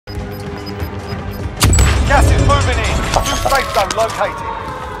moving in. New safe zone located.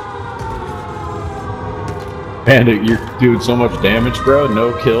 Man, you're doing so much damage, bro.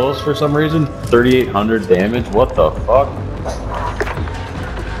 No kills for some reason. 3,800 damage. What the fuck?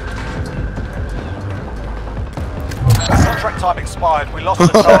 Contract time expired. We lost the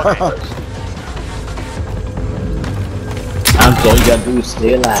target. That's all you gotta do is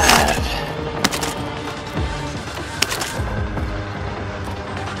stay alive.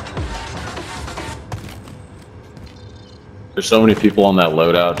 There's so many people on that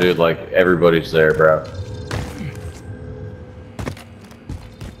loadout, dude. Like, everybody's there, bro.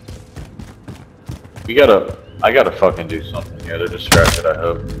 I gotta fucking do something here. They're distracted, I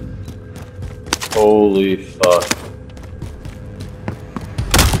hope. Holy fuck.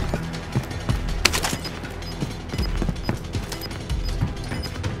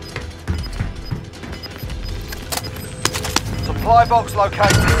 Supply box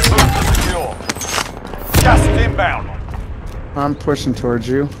located. Move to secure. Gas is inbound. I'm pushing towards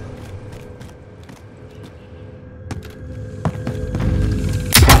you.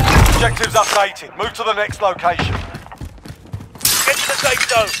 Objectives updated. Move to the next location. Get to the safe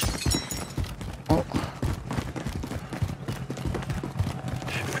zone. Oh.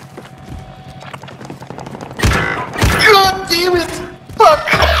 God damn it! Fuck!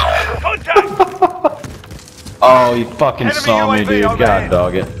 Contact! Oh, you fucking Enemy saw me, UAV dude. overhead.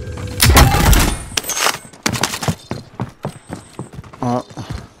 God dog it.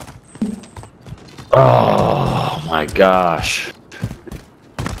 Oh my gosh.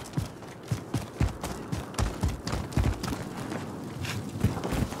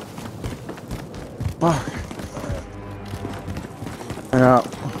 Fuck. Yeah.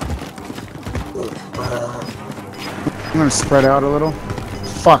 I'm gonna spread out a little.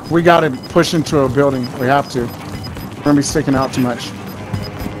 Fuck, we gotta push into a building. We have to. We're gonna be sticking out too much.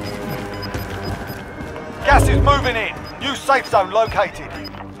 Gas is moving in. New safe zone located.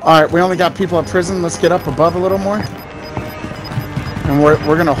 Alright, we only got people in prison. Let's get up above a little more. And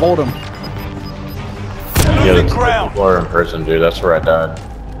we're gonna hold them. Yeah, Losing the ground. people are in prison, dude. That's where I died.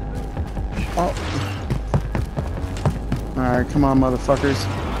 Oh. Alright, come on, motherfuckers.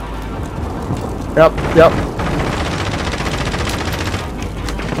 Yep, yep.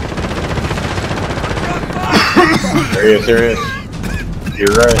 There he is, there he is. You're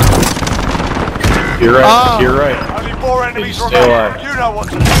right. You're right, Oh. you're right. Only 4 enemies Stay remain. alive. You know what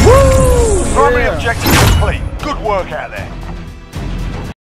to do. Woo! Primary Yeah. objective complete. Good work out there.